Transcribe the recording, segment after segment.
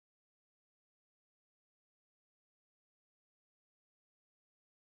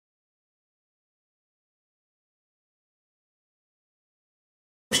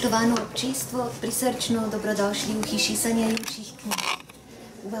Poštovano občinstvo, prisrčno dobrodošli v hiši sanjajočih knjig.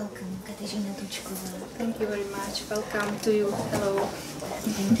 Welcome, Kateřina Tučková. Thank you very much. Welcome to you. Hello.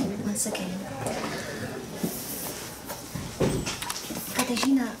 Thank you once again.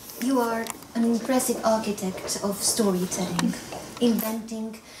 Kateřina, you are an impressive architect of storytelling,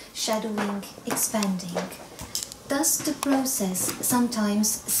 inventing, shadowing, expanding. Does the process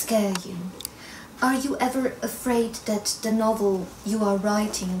sometimes scare you? Are you ever afraid that the novel you are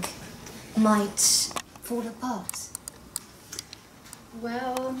writing might fall apart?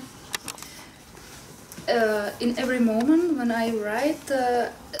 Well, in every moment when I write,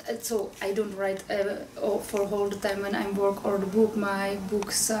 so I don't write for all the time when I work on the book. My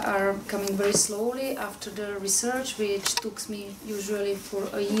books are coming very slowly after the research, which took me usually for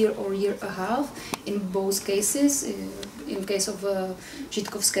a year or year and a half. In both cases, in case of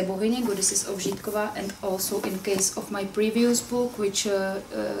Žítkovské bohyně, Goddesses of Žítkova, and also in case of my previous book, which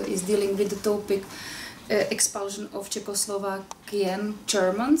is dealing with the topic expulsion of Czechoslovakian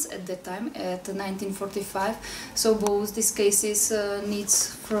Germans at that time, at 1945. So both these cases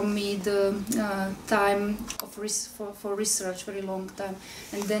needs from me the time of for research, very long time.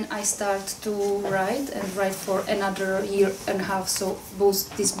 And then I start to write for another year and a half. So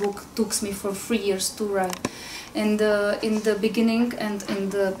both this book took me for 3 years to write. And in the beginning and in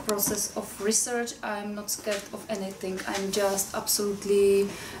the process of research, I'm not scared of anything. I'm just absolutely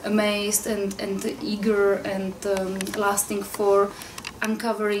amazed and eager and lasting for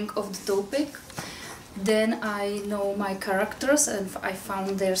uncovering of the topic. Then I know my characters and I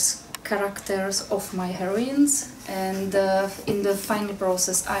found there's characters of my heroines, and in the final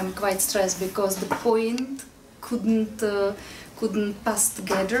process I'm quite stressed because the point couldn't pass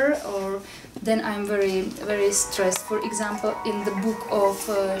together, or then I'm very stressed. For example, in the book of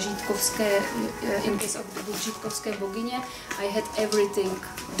Žítkovské, in case of the book Žítkovské bogyně, I had everything,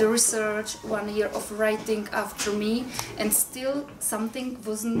 the research, 1 year of writing after me, and still something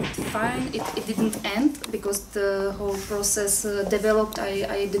wasn't fine. It didn't end because the whole process developed.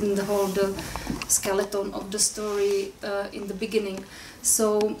 I didn't hold the skeleton of the story in the beginning.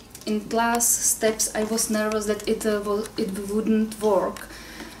 So in last steps I was nervous that it wouldn't work,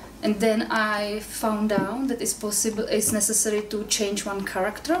 and then I found out that it's necessary to change one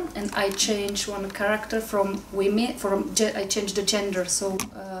character, and I changed one character from women. I changed the gender, so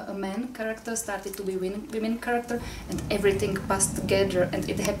a man character started to be women character, and everything passed together, and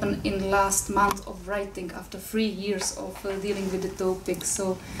it happened in last month of writing after 3 years of dealing with the topic.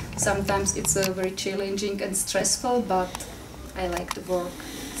 So sometimes it's very challenging and stressful, but I like the work.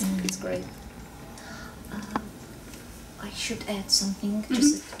 It's great. I should add something.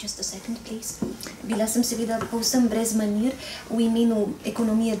 Just a second, please. Bila sem seveda povsem brez manir v imenu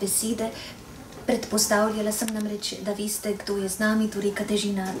ekonomije besede. Predpostavljala sem namreč, da veste, kdo je z nami, torej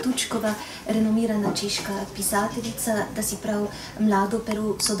Kateřina Tučková, renomirana češka pisateljica, da si prav mlado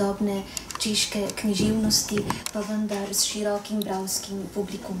pero sodobne češke književnosti, pa vendar s širokim bralskim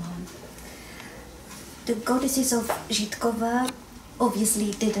publikumom. The Goddesses of Žítkova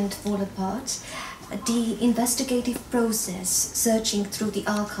obviously didn't fall apart. The investigative process, searching through the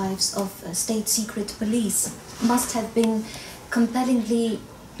archives of state secret police, must have been compellingly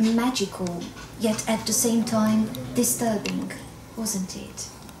magical, yet at the same time disturbing, wasn't it?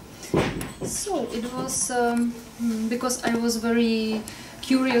 So it was because I was very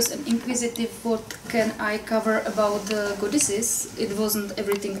curious and inquisitive what can I cover about the goddesses. It wasn't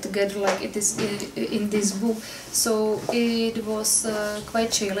everything together like it is in this book, so it was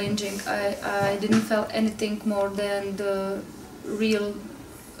quite challenging. I didn't feel anything more than the real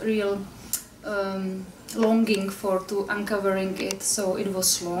longing to uncovering it. So it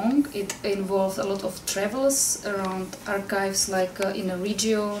was long. It involved a lot of travels around archives, like in a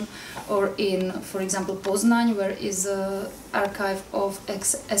region, or in, for example, Poznań, where is an archive of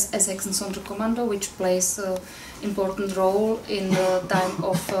SS Sonderkommando, which plays an important role in the time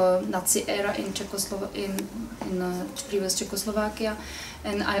of Nazi era in previous Czechoslovakia.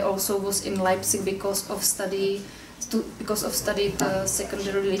 And I also was in Leipzig because of studied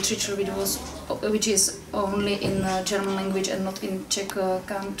secondary literature, which is only in German language and not in Czech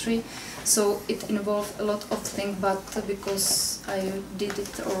country. So it involved a lot of things, but because I did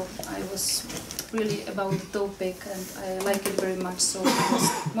it, or I was really about the topic and I like it very much, so it was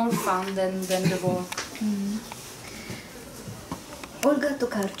more fun than the work. Olga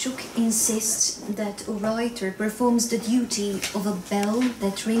Tokarczuk insists that a writer performs the duty of a bell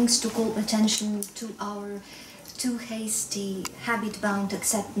that rings to call attention to our too hasty, habit-bound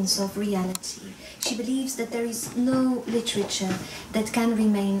acceptance of reality. She believes that there is no literature that can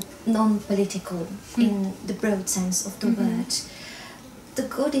remain non-political in the broad sense of the word. the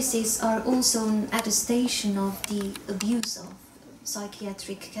goddesses are also an attestation of the abuse of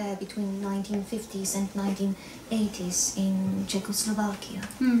psychiatric care between 1950s and 1980s in Czechoslovakia,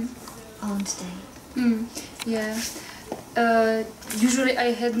 aren't they? Yeah. Usually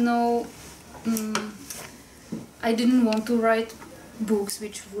I had no... I didn't want to write books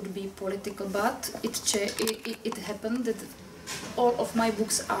which would be political, but it happened that all of my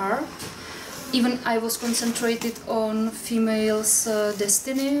books are. Even I was concentrated on females'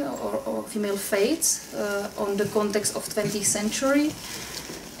 destiny or female fates, on the context of 20th century,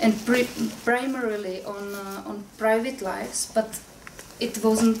 and primarily on private lives. But it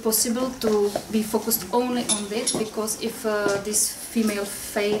wasn't possible to be focused only on this, because if these female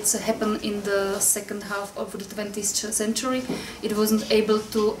fates happen in the second half of the 20th century, it wasn't able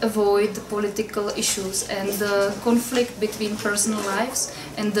to avoid the political issues and the conflict between personal lives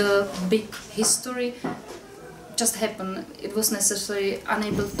and the big history just happened. It was necessary,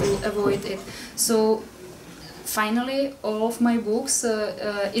 unable to avoid it. So finally, all of my books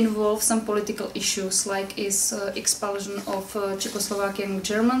involve some political issues, like expulsion of Czechoslovakian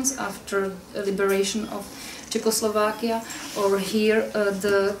Germans after liberation of Czechoslovakia, or here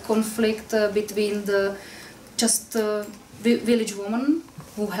the conflict between the village woman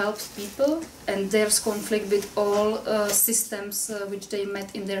who helps people, and there's conflict with all systems which they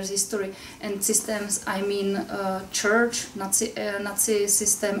met in their history. And systems, I mean church, Nazi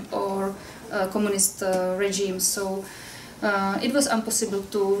system, or communist regimes. So it was impossible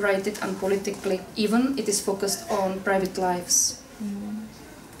to write it unpolitically, even it is focused on private lives.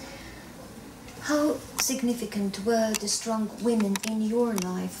 How significant were the strong women in your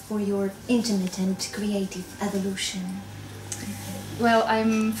life for your intimate and creative evolution? Well,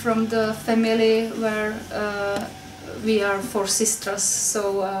 I'm from the family where we are 4 sisters,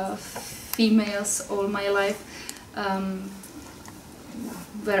 so females all my life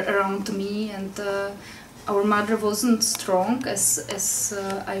were around me, and our mother wasn't strong, as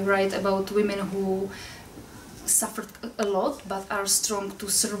I write about women who suffered a lot but are strong to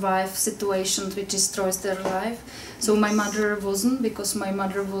survive situations which destroys their life. So my mother wasn't, because my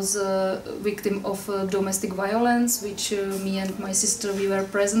mother was a victim of domestic violence, which me and my sister, we were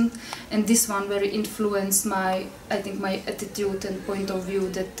present, and this one very influenced my attitude and point of view.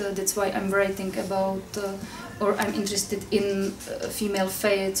 That's why I'm writing about or I'm interested in female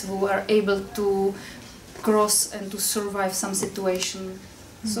fates who are able to cross and to survive some situation.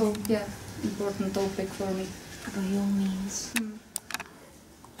 So yeah, important topic for me. By all means.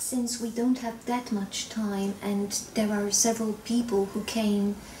 Since we don't have that much time, and there are several people who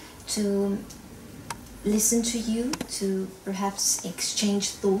came to listen to you, to perhaps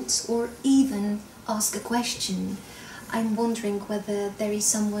exchange thoughts or even ask a question, I'm wondering whether there is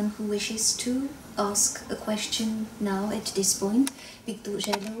someone who wishes to ask a question now at this point. Бих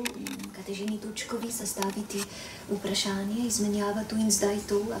желал Kateřině Tučkový zastaviti uprašanje, izmenjava tu in zdaj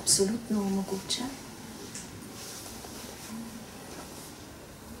to absolutno mogoče.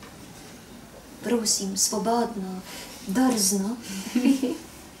 Prosim, svobodno, drzno.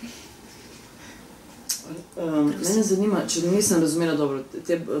 Mene zanima, če nisem razumela dobro,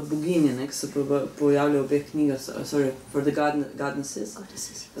 te boginje, ki se pojavljajo v obeh knjigah, sorry, for the goddesses,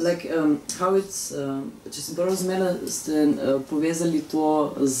 like, how it's, če sem prav razumela, ste povezali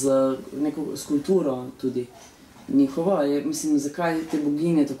to z neko skulpturo tudi njihovo, mislim, zakaj te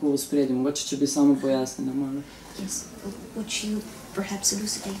boginje tako v ospredju, mogoče, če bi samo pojasnila malo. Yes, would you perhaps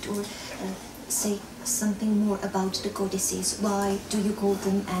elucidate or say something more about the goddesses? Why do you call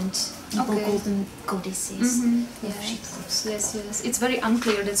them, and people call them goddesses? Yes. It's very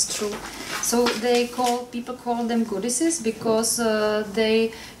unclear, that's true. So people call them goddesses because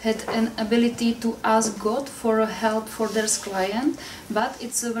they had an ability to ask God for help for their client, but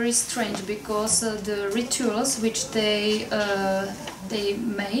it's very strange because the rituals which they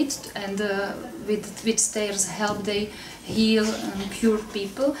made, and with their help they heal and cure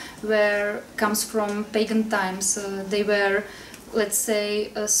people, comes from pagan times. They were, let's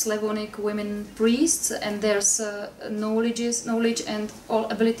say, Slavonic women priests, and their knowledge and all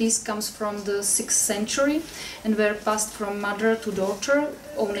abilities comes from the 6th century and were passed from mother to daughter,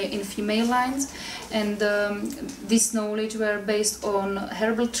 only in female lines. And this knowledge were based on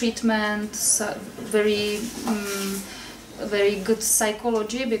herbal treatment, very good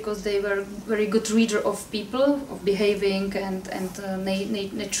psychology, because they were very good reader of people, of behaving and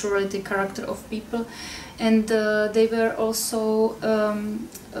naturality, character of people. And they were also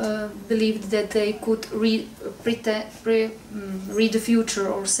believed that they could read the future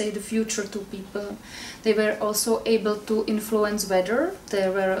or say the future to people. They were also able to influence weather.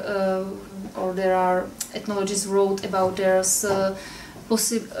 There are ethnologists wrote about their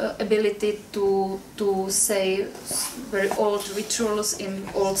ability to say very old rituals in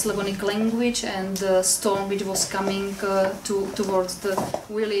old Slavonic language, and the storm which was coming towards the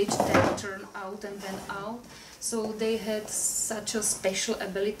village, then turn out and then out. So they had such a special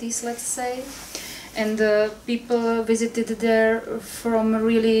abilities, let's say. And people visited there from a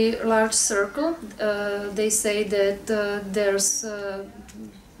really large circle. They say that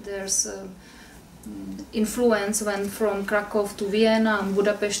there's influence went from Krakow to Vienna and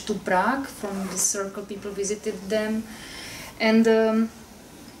Budapest to Prague. From this circle, people visited them. And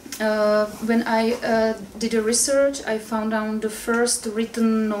when I did a research, I found out the first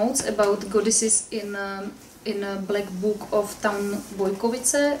written notes about goddesses in a black book of town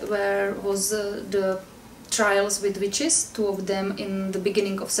Bojkovice, where was the trials with witches. Two of them in the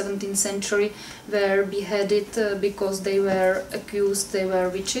beginning of 17th century were beheaded because they were accused they were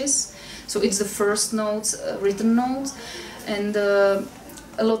witches. So it's the first notes, written notes, and a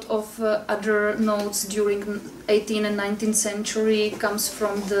lot of other notes during 18th and 19th century comes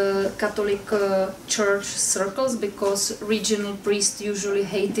from the Catholic church circles, because regional priests usually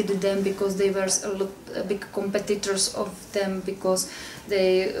hated them because they were big competitors of them, because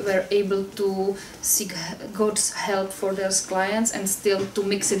they were able to seek God's help for their clients and still to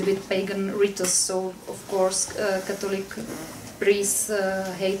mix it with pagan rites. So of course Catholic priests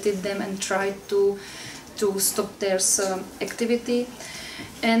hated them and tried to stop their activity.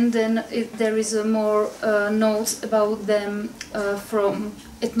 And then there is more notes about them from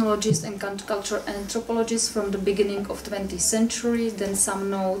ethnologists and cultural anthropologists from the beginning of 20th century. Then some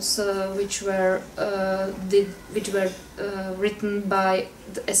notes which were written by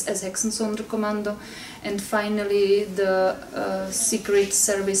the SS Hexensonderkommando, and finally the secret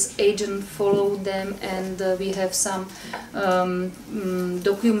service agent followed them, and we have some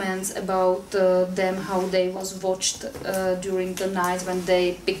documents about them, how they was watched during the night when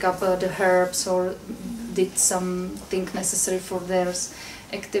they pick up the herbs or did something necessary for their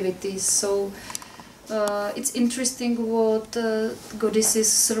activities. So it's interesting what goddesses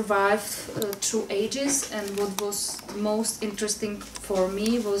survived through ages, and what was most interesting for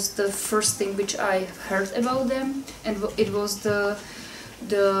me was the first thing which I heard about them, and it was the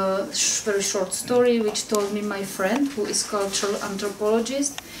very short story which told me my friend, who is cultural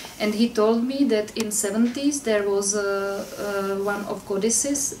anthropologist, and he told me that in 70s there was one of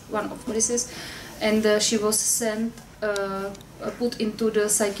goddesses, and she was sent put into the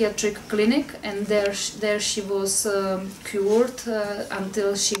psychiatric clinic, and there she was cured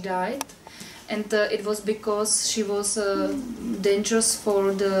until she died. And it was because she was dangerous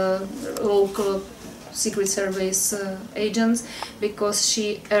for the local secret service agents, because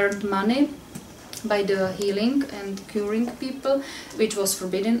she earned money by the healing and curing people, which was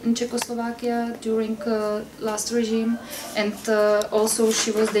forbidden in Czechoslovakia during last regime. And also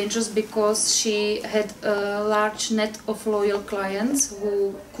she was dangerous because she had a large net of loyal clients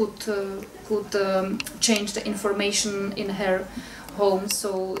who could change the information in her home,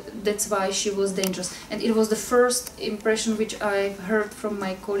 so that's why she was dangerous. And it was the first impression which I heard from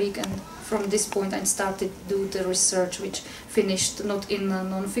my colleague, and from this point I started to do the research, which finished not in a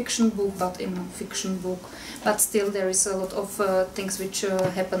non-fiction book but in a fiction book. But still there is a lot of things which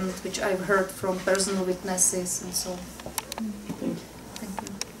happened, which I've heard from personal witnesses and so. Thank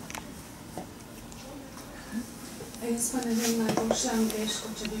you. Jaz pa ne vem najboljše angleško,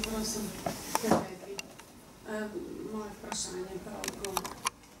 če bi prosim prevedli moje vprašanje pa odgovor.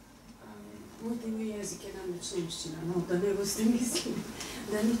 Moj divni jezik je namreč nemščina, no, da ne boste mislili,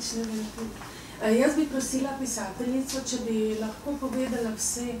 da nič ne vem. Jaz bi prosila pisateljico, če bi lahko povedala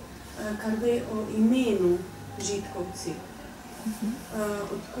vse, kar ve o imenu Žitkovci.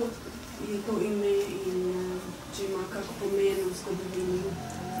 Odkot je to ime in če ima kako pomen v zgodovini.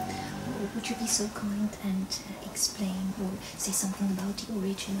 Would you be so kind and explain or say something about the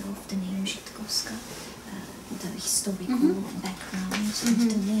origin of the name Žitkovska, the historical background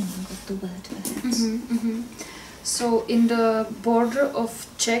and the meaning of the word perhaps? So in the border of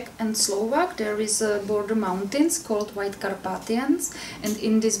Czech and Slovak there is a border mountains called White Carpathians, and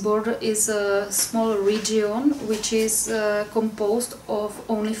in this border is a small region which is composed of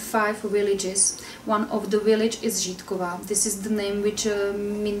only 5 villages. One of the village is Žítkova. This is the name which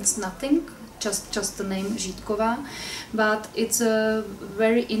means nothing, just the name Žítkova, but it's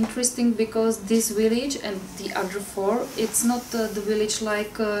very interesting because this village and the other 4, it's not the village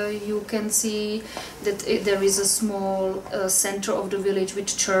like you can see that there is a small center of the village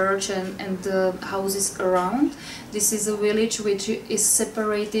with church and houses around. This is a village which is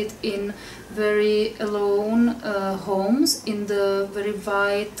separated in very alone homes in the very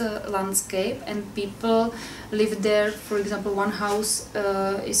wide landscape, and people live there. For example, one house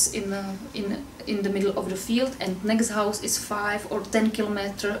is in the middle of the field, and next house is 5 or 10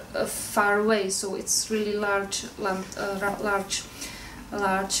 kilometers far away. So it's really large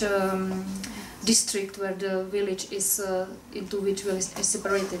district where the village is into which village is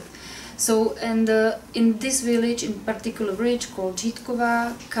separated. So, and in this village, in particular village called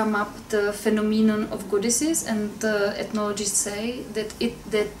Žítková, come up the phenomenon of goddesses, and ethnologists say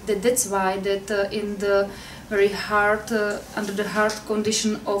that that's why that in the very hard, under the hard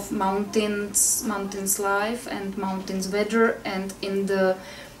condition of mountains life and mountains weather, and in the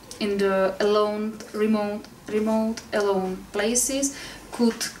alone, remote alone places,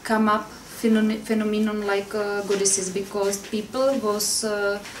 could come up phenomenon like goddesses, because people was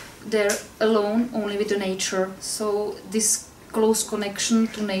there alone only with the nature. So this close connection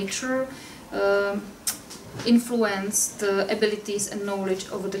to nature influenced the abilities and knowledge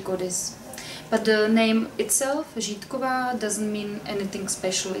of the goddess. But the name itself, Žítková, doesn't mean anything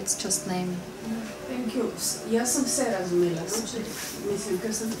special, it's just name. Thank you. Jaz sem vse razumela, mislim,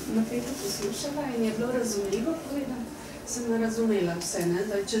 ker sem napeto poslušala in je bilo razumljivo povedano, sem razumela vse, ne?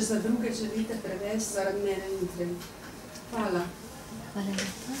 Zdaj, če za druge želite prevesti, zaradi mene ni treba. Hvala. Hvala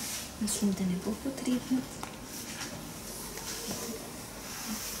lepa. Mislim, da ne bo potrebno.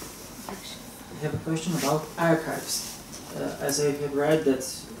 I have a question about archives. As I have read that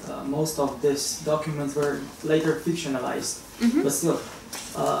most of these documents were later fictionalized, but still,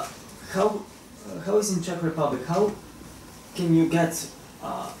 how is in Czech Republic? How can you get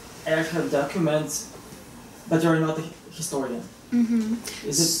archive documents, but you're not a historian?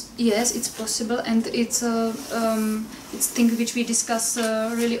 Is it? Yes, it's possible, and it's thing which we discuss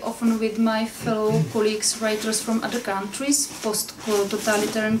really often with my fellow colleagues, writers from other countries,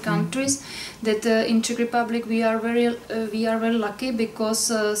 post-totalitarian countries. That in Czech Republic we are very lucky,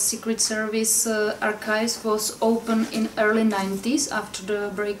 because Secret Service archives was open in early 90s after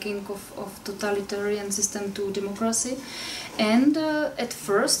the breaking of totalitarian system to democracy. And at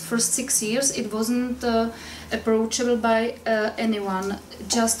first 6 years it wasn't approachable by anyone,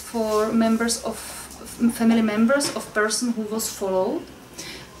 just for family members of person who was followed.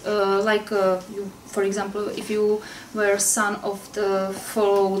 You, for example, if you were son of the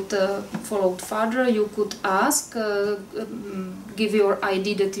followed father, you could ask, give your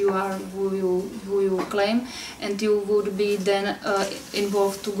ID that you are who you claim, and you would be then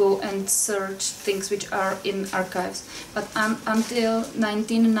involved to go and search things which are in archives. But until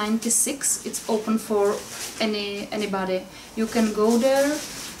 1996, it's open for anybody. You can go there.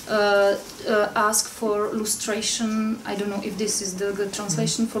 Ask for illustration. I don't know if this is the good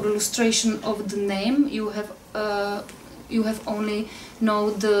translation for the illustration of the name. You have only know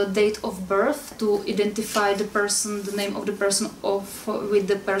the date of birth to identify the person, the name of the person with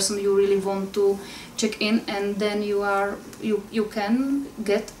the person you really want to check in, and then you can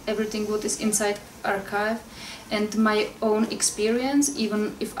get everything what is inside archive. And my own experience,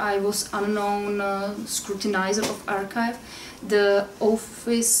 even if I was unknown scrutinizer of archive, the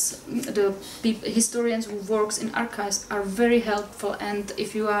office, the historians who works in archives are very helpful, and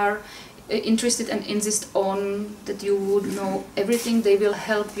if you are interested and insist on that you would know everything, they will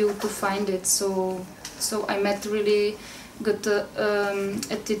help you to find it. So I met really good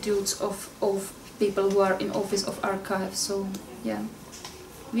attitudes of people who are in office of archives. So yeah,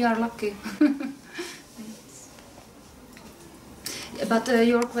 we are lucky. But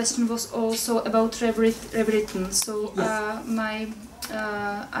your question was also about rewritten. So yes.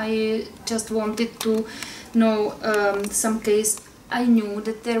 I just wanted to know some case. I knew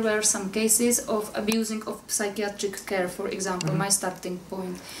that there were some cases of abusing of psychiatric care, for example, my starting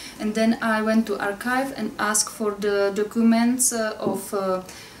point. And then I went to archive and asked for the documents of.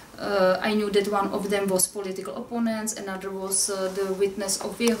 I knew that one of them was political opponents, another was the witness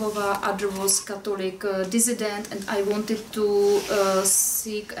of Jehovah, other was Catholic dissident, and I wanted to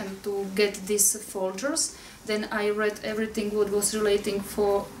seek and to get these folders. Then I read everything what was relating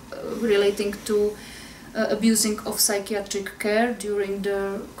to abusing of psychiatric care during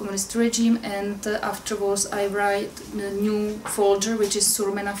the communist regime, and afterwards I write a new folder, which is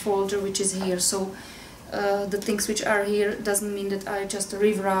Surmena folder, which is here. So. The things which are here doesn't mean that I just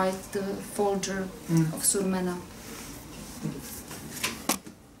rewrite the folder of Surmena.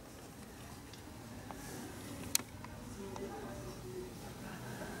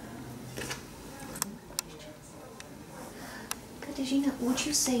 Kateřina, would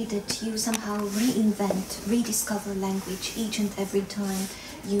you say that you somehow reinvent, rediscover language each and every time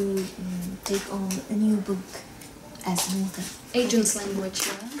you take on a new book as an author? Agent's language,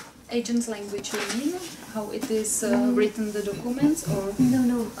 yeah? Agent's language, you mean? How it is written, the documents, or?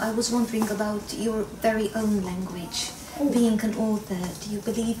 No, I was wondering about your very own language. Being an author, do you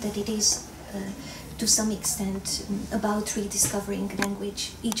believe that it is, to some extent, about rediscovering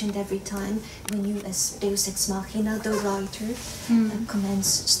language each and every time when you, as Deus Ex Machina, the writer,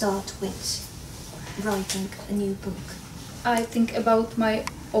 start with writing a new book? I think about my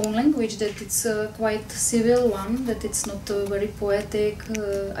own language that it's a quite civil one, that it's not very poetic.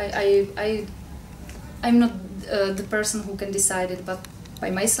 I'm not the person who can decide it, but by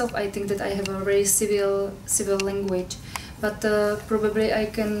myself I think that I have a very civil language. But probably I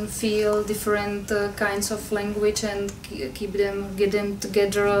can feel different kinds of language and get them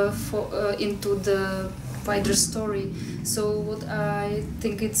together into the wider story. So what I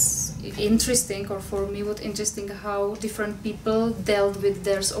think it's interesting, or for me what interesting, how different people dealt with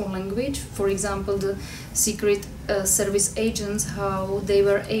their own language. For example, the secret service agents, how they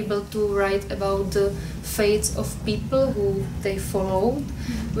were able to write about the fates of people who they followed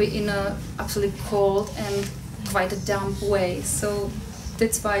in a absolutely cold and quite a dumb way. So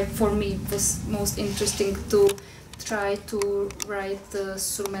that's why for me it was most interesting to try to write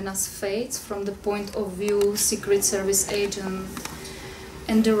Surmena's fates from the point of view Secret Service agent,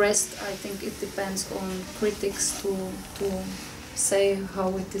 and the rest I think it depends on critics to say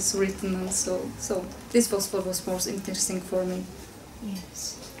how it is written, and so this was what was most interesting for me.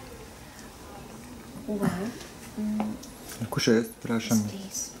 Yes. Well,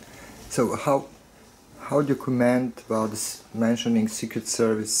 please. So how do you comment about this mentioning Secret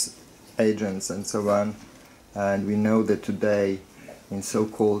Service agents and so on? And we know that today, in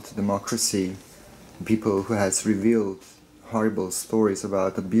so-called democracy, people who has revealed horrible stories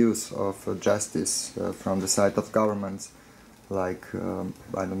about abuse of justice from the side of governments, like,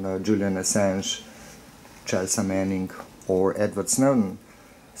 I don't know, Julian Assange, Chelsea Manning, or Edward Snowden.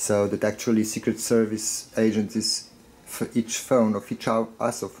 So that actually Secret Service agent is for each phone of each of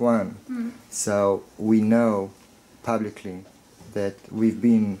us of one. So we know publicly that we've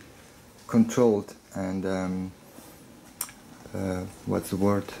been controlled and what's the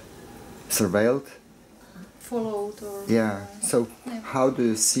word? Surveilled? Followed, or... Yeah, so how do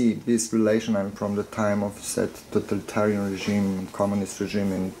you see this relation from the time of said totalitarian regime, communist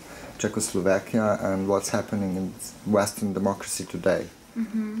regime in Czechoslovakia, and what's happening in Western democracy today?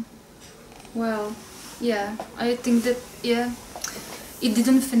 Well, yeah, I think that, it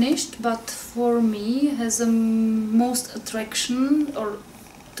didn't finish, but for me has a most attraction, or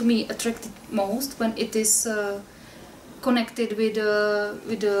to me attracted most when it is connected with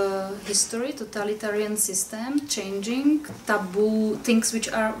the history, totalitarian system, changing taboo things which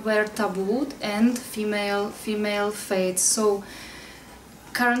were tabooed, and female fates. So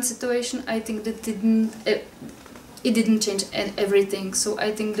current situation, I think that it didn't change everything. So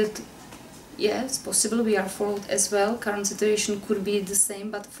I think that it's possible we are followed as well. Current situation could be the same,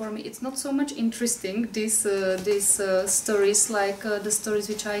 but for me it's not so much interesting. These stories, like the stories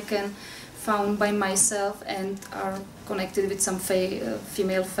which I can found by myself and are connected with some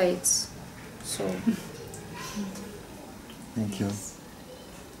female fates. So. Thank you.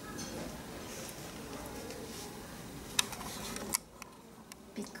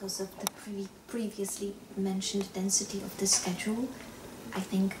 Because of the previously mentioned density of the schedule, I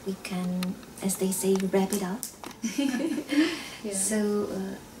think we can, as they say, wrap it up. So,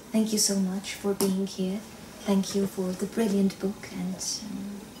 thank you so much for being here. Thank you for the brilliant book, and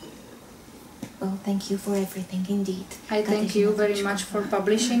well, thank you for everything indeed. I thank you very much for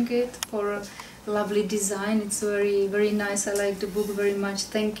publishing it, for a lovely design. It's very, very nice. I like the book very much.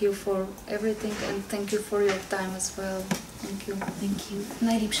 Thank you for everything, and thank you for your time as well. Thank you. Thank you.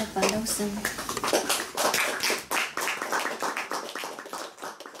 Najlepša hvala vsem.